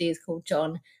men trustees called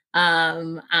John.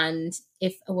 And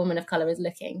if a woman of colour is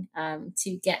looking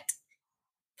to get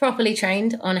properly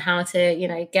trained on how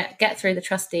to, get through the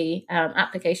trustee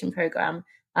application program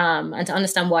and to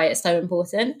understand why it's so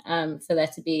important for there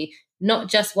to be not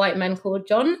just white men called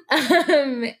John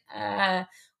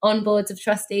on boards of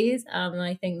trustees. And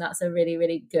I think that's a really,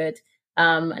 really good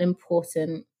and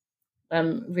important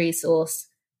resource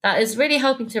that is really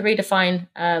helping to redefine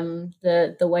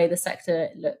the way the sector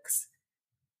looks.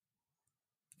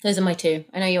 Those are my two.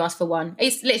 I know you asked for one.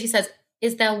 It literally says,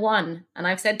 is there one? And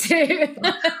I've said two.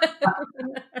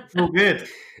 Oh, good.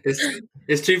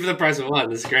 It's two for the price of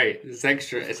one. It's great. It's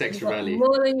extra value.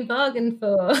 More than you bargained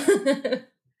for.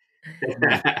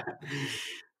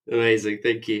 Amazing.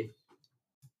 Thank you.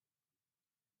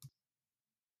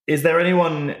 Is there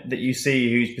anyone that you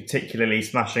see who's particularly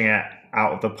smashing it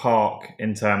out of the park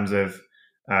in terms of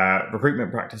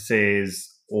recruitment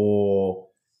practices or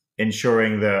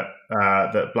ensuring that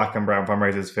that Black and brown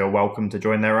fundraisers feel welcome to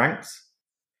join their ranks?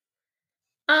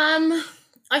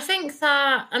 I think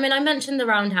that, I mentioned the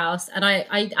Roundhouse, and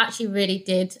I actually really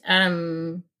did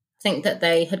think that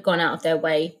they had gone out of their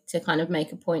way to kind of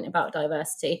make a point about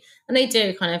diversity, and they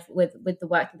do kind of with the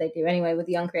work that they do anyway with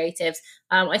the young creatives.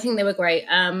 I think they were great.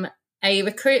 A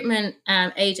recruitment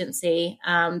agency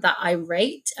that I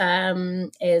rate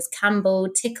is Campbell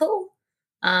Tickle.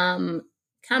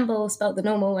 Campbell spelled the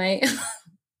normal way,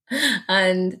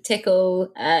 and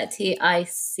Tickle Tickell. I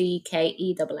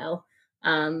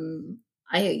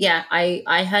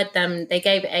heard them. They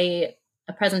gave a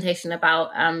presentation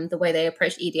about the way they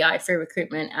approach EDI through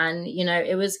recruitment, and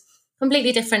it was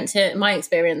completely different to my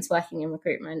experience working in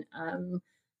recruitment.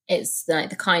 It's like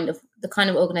the kind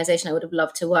of organization I would have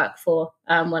loved to work for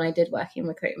when I did work in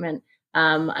recruitment.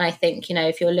 And I think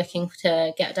if you're looking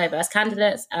to get diverse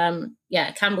candidates,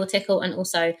 Campbell Tickle, and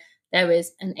also there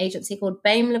is an agency called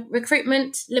BAME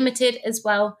Recruitment Limited as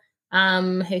well,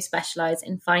 who specialise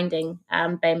in finding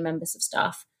BAME members of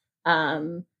staff.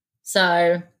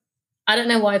 So I don't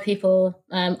know why people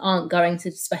aren't going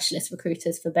to specialist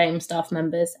recruiters for BAME staff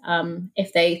members.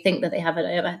 If they think that they have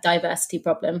a diversity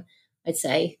problem, I'd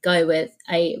say go with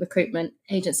a recruitment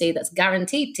agency that's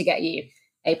guaranteed to get you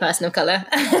a person of colour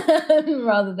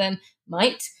rather than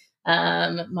might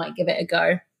give it a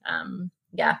go.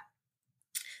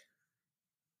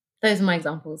 Those are my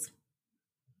examples.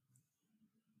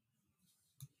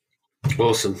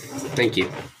 Awesome. Thank you.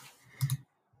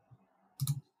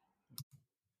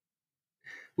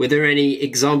 Were there any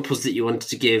examples that you wanted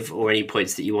to give or any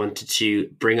points that you wanted to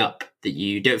bring up that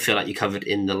you don't feel like you covered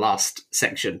in the last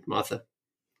section, Martha?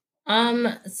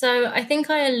 So I think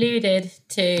I alluded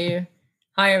to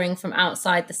hiring from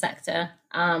outside the sector,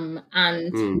 being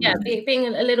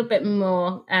a little bit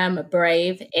more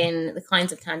brave in the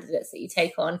kinds of candidates that you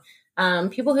take on.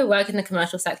 People who work in the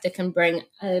commercial sector can bring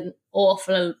an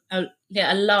awfully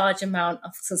large amount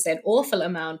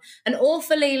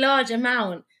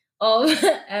of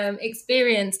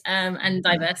experience and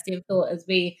diversity of thought, as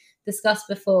we discussed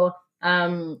before,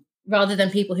 rather than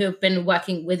people who have been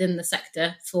working within the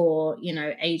sector for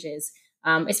ages.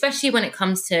 Especially when it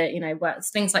comes to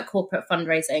things like corporate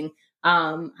fundraising.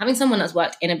 Having someone that's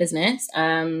worked in a business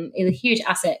is a huge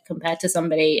asset compared to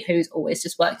somebody who's always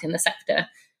just worked in the sector,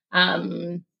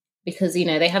 because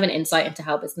they have an insight into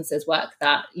how businesses work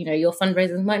that your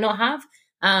fundraisers might not have.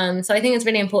 So I think it's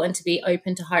really important to be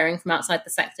open to hiring from outside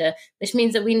the sector, which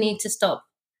means that we need to stop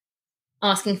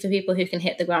asking for people who can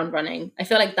hit the ground running. I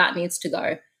feel like that needs to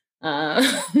go. That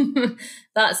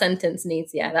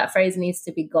phrase needs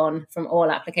to be gone from all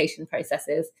application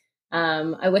processes.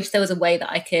 I wish there was a way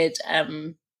that I could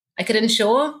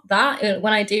ensure that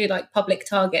when I do like public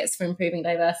targets for improving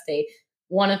diversity,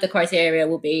 one of the criteria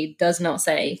will be does not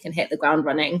say can hit the ground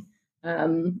running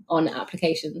on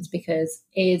applications, because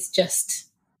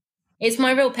it's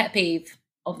my real pet peeve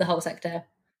of the whole sector.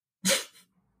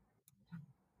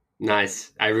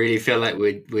 Nice. I really feel like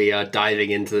we are diving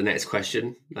into the next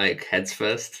question, like heads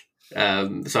first. So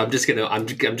I'm just gonna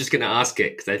ask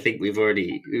it because I think we've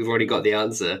already got the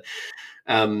answer.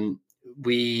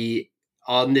 We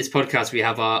on this podcast we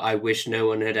have our I wish no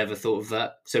one had ever thought of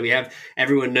that. So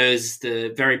everyone knows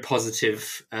the very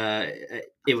positive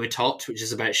Iwatot, which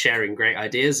is about sharing great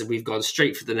ideas, and we've gone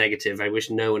straight for the negative. I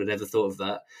wish no one had ever thought of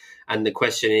that. And the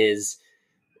question is,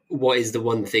 what is the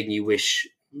one thing you wish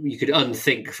you could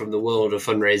unthink from the world of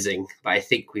fundraising? But I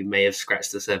think we may have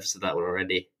scratched the surface of that one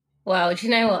already. Well, do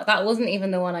you know what? That wasn't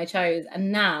even the one I chose.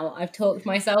 And now I've talked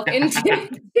myself into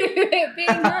it being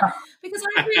that. Because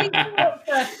I really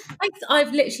thought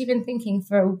I've literally been thinking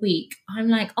for a week. I'm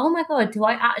like, oh my God, do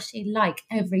I actually like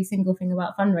every single thing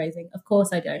about fundraising? Of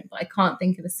course I don't, but I can't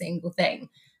think of a single thing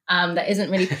that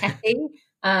isn't really petty.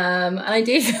 And I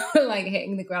do feel like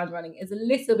hitting the ground running is a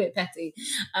little bit petty.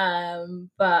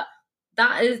 But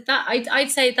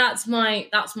I'd say that's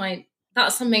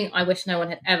something I wish no one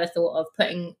had ever thought of,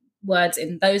 putting words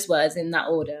in that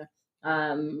order.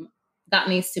 That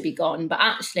needs to be gone. But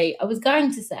actually, I was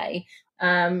going to say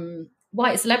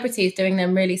white celebrities doing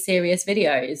them really serious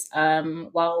videos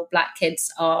while black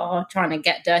kids are trying to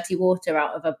get dirty water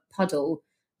out of a puddle.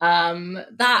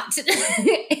 That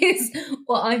is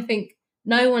what I think.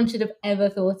 No one should have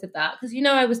ever thought of that, because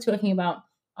I was talking about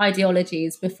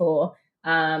ideologies before.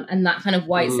 And that kind of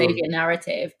white savior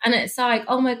narrative, and it's like,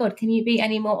 oh my God, can you be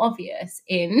any more obvious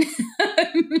in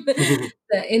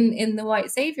in the white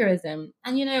saviorism?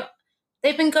 And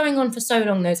they've been going on for so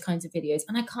long, those kinds of videos,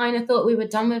 and I kind of thought we were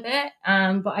done with it.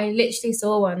 But I literally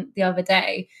saw one the other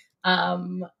day,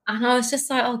 and I was just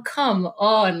like, oh come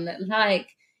on, like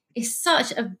it's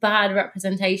such a bad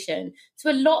representation to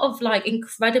a lot of like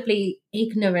incredibly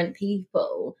ignorant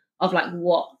people of like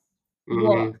what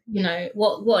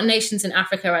nations in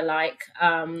Africa are like,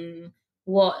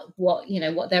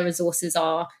 what their resources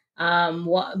are,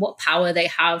 what power they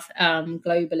have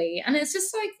globally, and it's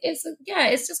just like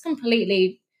it's just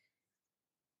completely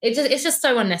it's just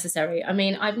so unnecessary. I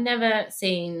mean, I've never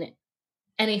seen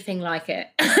anything like it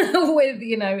with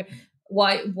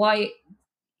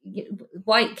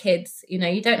white kids.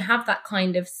 You don't have that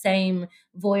kind of same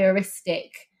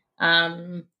voyeuristic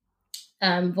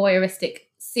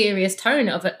serious tone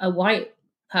of a white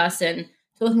person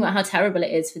talking about how terrible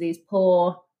it is for these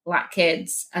poor Black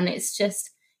kids, and it's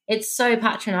so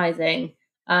patronizing.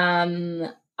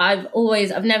 I've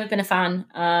never been a fan,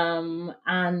 and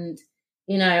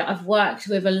I've worked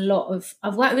with a lot of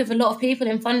people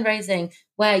in fundraising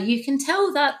where you can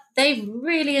tell that they've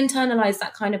really internalized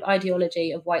that kind of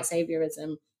ideology of white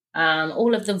saviorism,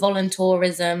 all of the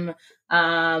volunteerism,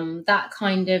 that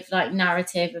kind of like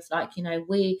narrative of like,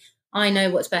 I know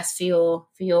what's best for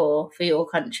your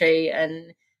country,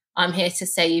 and I'm here to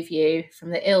save you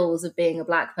from the ills of being a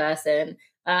Black person.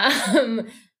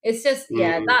 It's just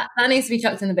that needs to be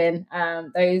chucked in the bin.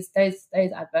 Those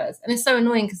adverts, and it's so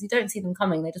annoying because you don't see them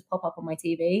coming; they just pop up on my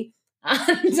TV,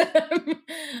 and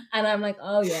I'm like,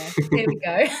 oh yeah, here we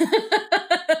go.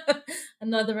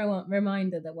 Another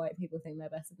reminder that white people think they're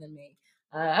better than me.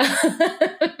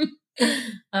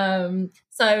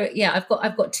 So yeah,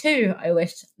 I've got two. I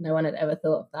wish no one had ever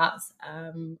thought of that.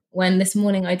 When this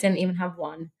morning I didn't even have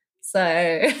one.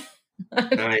 So.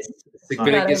 Nice.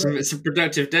 It's a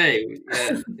productive day.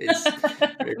 Yeah, it's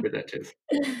very productive.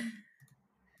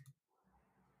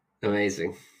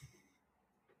 Amazing.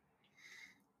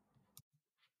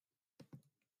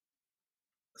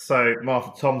 So,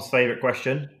 Martha, Tom's favourite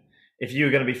question: if you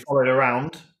were going to be followed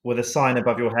around with a sign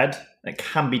above your head that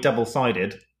can be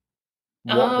double-sided,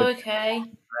 what would okay.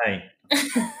 you say?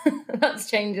 That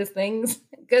changes things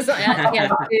because I actually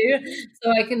have two,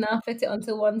 so I can now fit it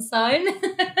onto one sign.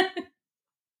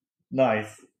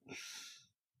 Nice.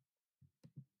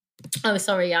 Oh,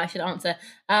 sorry. Yeah, I should answer.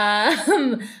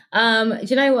 Do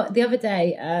you know what? The other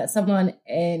day, someone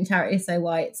in Charity So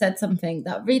White said something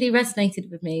that really resonated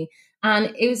with me,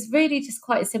 and it was really just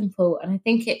quite simple. And I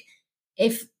think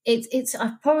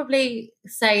I'd probably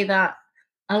say that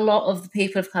a lot of the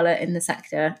people of colour in the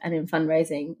sector and in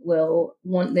fundraising will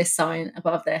want this sign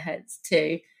above their heads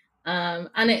too.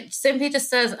 And it simply just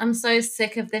says, "I'm so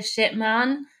sick of this shit,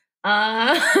 man."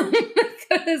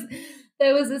 Because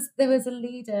there was a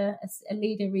leader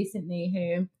recently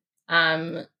who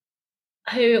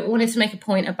wanted to make a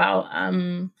point about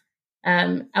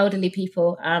elderly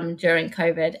people during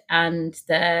COVID, and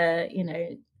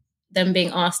them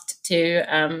being asked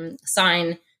to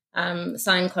sign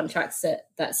contracts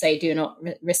that say do not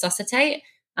resuscitate,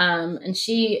 and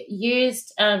she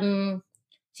used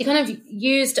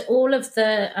all of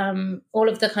the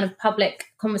kind of public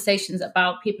conversations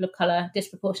about people of color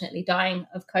disproportionately dying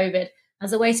of COVID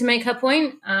as a way to make her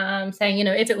point, saying,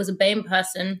 if it was a BAME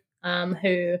person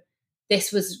who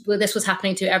this was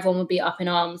happening to, everyone would be up in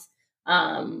arms.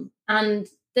 And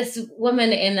this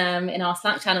woman in our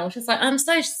Slack channel was just like, "I'm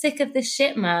so sick of this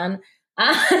shit, man."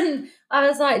 And I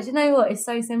was like, do you know what? It's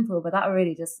so simple, but that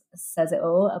really just says it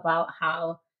all about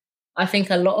how I think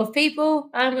a lot of people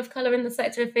of colour in the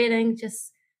sector are feeling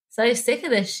just so sick of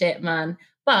this shit, man.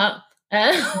 But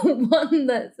one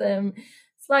that's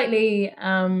slightly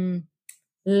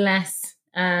less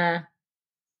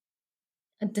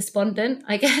despondent,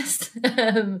 I guess,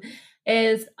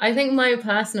 is I think my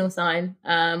personal sign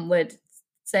would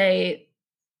say,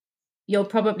 "You're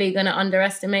probably going to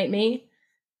underestimate me,"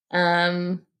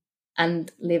 and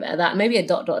leave it at that. Maybe a ... at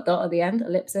the end,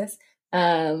 ellipsis,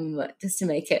 just to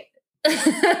make it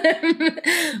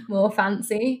more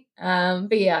fancy.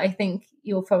 But yeah, I think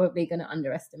you're probably going to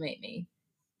underestimate me.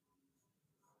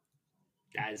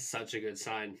 That is such a good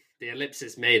sign. The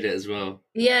ellipsis made it as well.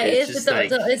 Yeah, it is the ...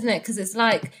 isn't it? Because it's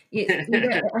like I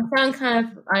sound kind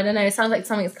of, I don't know, it sounds like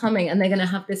something's coming and they're going to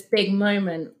have this big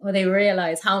moment where they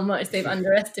realise how much they've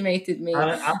underestimated me.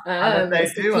 And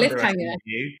if they do underestimate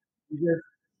you,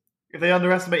 if they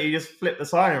underestimate you, just flip the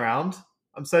sign around.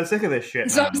 "I'm so sick of this shit, man."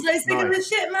 So I'm so sick of this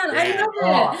shit, man. Yeah.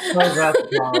 I love it.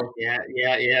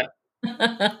 Yeah.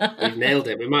 We've nailed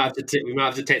it. We might have to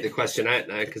take the question out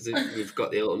now because we've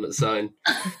got the ultimate sign.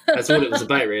 That's what it was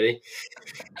about, really.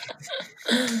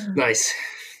 Nice.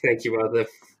 Thank you, Martha.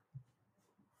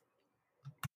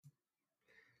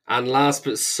 And last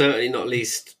but certainly not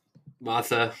least,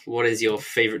 Martha, what is your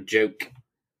favourite joke?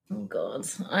 Oh God,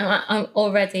 I'm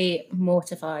already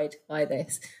mortified by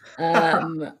this.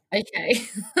 Okay,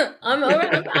 I'm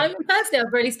personally,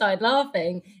 I've really started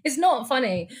laughing. It's not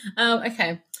funny.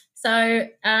 Okay, So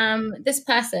this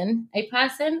person,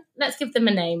 let's give them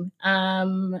a name.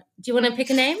 Do you want to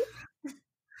pick a name?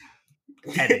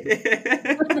 Eddie.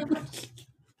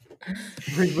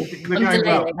 We're I'm going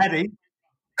well. delaying. Eddie.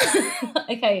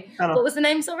 Okay. Hello. What was the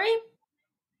name, sorry?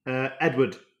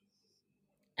 Edward.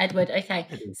 Edward, okay.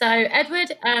 Eddie. So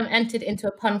Edward entered into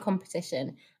a pun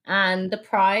competition and the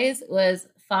prize was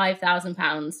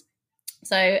 £5,000.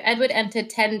 So Edward entered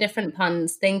 10 different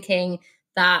puns thinking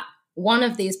that one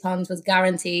of these puns was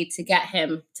guaranteed to get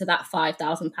him to that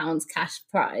 £5,000 cash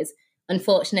prize.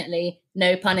 Unfortunately,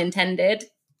 no pun intended.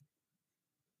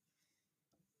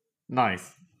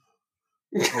 Nice.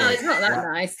 Oh, it's not that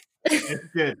nice. It's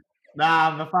good. Nah,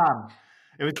 I'm a fan.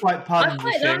 It was quite I pun.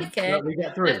 quite like it. We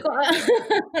get through.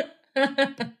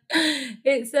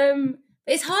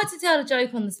 It's hard to tell a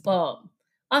joke on the spot.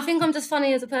 I think I'm just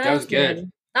funny as a person. That was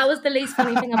good. That was the least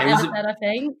funny thing I've ever said, I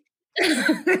think.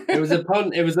 It was a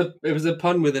pun. It was a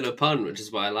pun within a pun, which is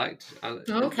what I liked.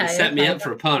 Okay, It set me okay, up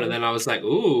for a pun, and then I was like,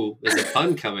 "Ooh, there's a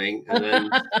pun coming!" And then,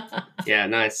 yeah,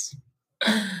 nice.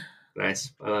 I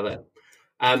love it.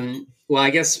 Well, I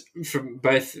guess from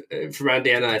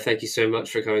Andy and I, thank you so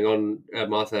much for coming on,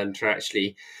 Martha, and for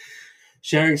actually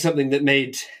sharing something that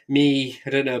made me, I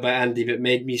don't know about Andy, but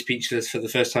made me speechless for the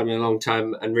first time in a long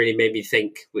time, and really made me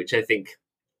think, which I think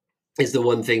is the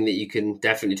one thing that you can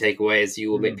definitely take away, is you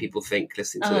will make people think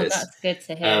listening to this. That's good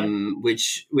to hear.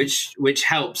 Which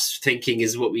helps. Thinking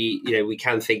is what we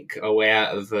can think our way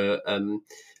out of a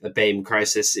BAME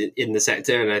crisis in the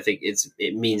sector, and I think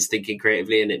it means thinking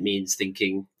creatively, and it means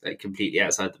thinking like completely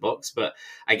outside the box. But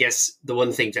I guess the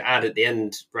one thing to add at the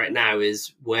end right now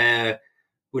is, where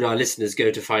would our listeners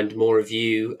go to find more of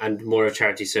you and more of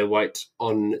Charity So White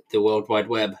on the World Wide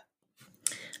Web?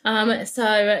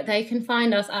 So they can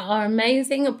find us at our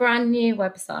amazing brand new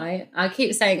website. I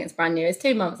keep saying it's brand new. It's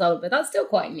 2 months old, but that's still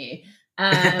quite new,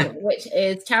 which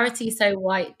is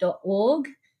charitysowhite.org.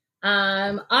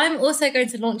 I'm also going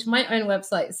to launch my own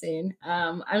website soon.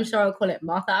 I'm sure I'll call it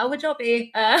Martha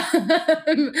Awajobi.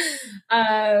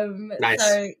 Nice.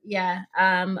 So yeah.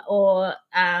 Or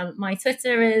my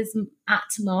Twitter is at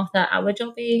Martha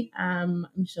Awajobi. I'm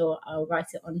sure I'll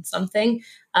write it on something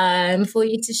for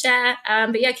you to share.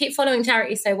 But yeah, keep following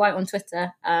Charity So White on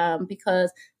Twitter,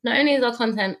 because not only is our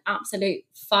content absolute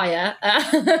fire,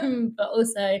 but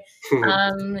also,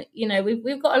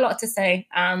 we've got a lot to say.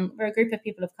 We're a group of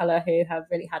people of colour who have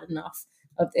really had enough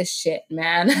of this shit,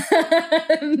 man.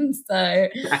 So,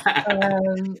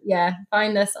 yeah,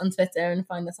 find us on Twitter and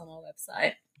find us on our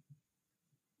website.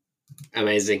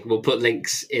 Amazing. We'll put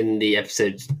links in the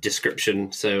episode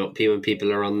description, so when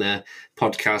people are on their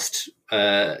podcast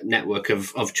network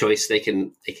of choice, they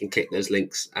can click those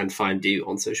links and find you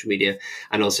on social media,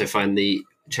 and also find the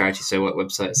Charity So White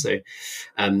website. So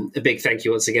a big thank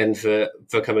you once again for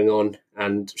coming on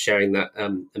and sharing that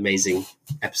amazing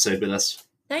episode with us.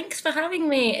 Thanks for having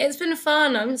me. It's been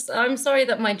fun. I'm sorry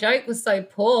that my joke was so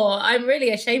poor. I'm really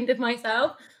ashamed of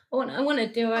myself. I want to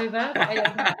do over.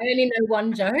 I only know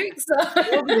one joke. So.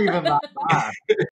 It wasn't even that bad.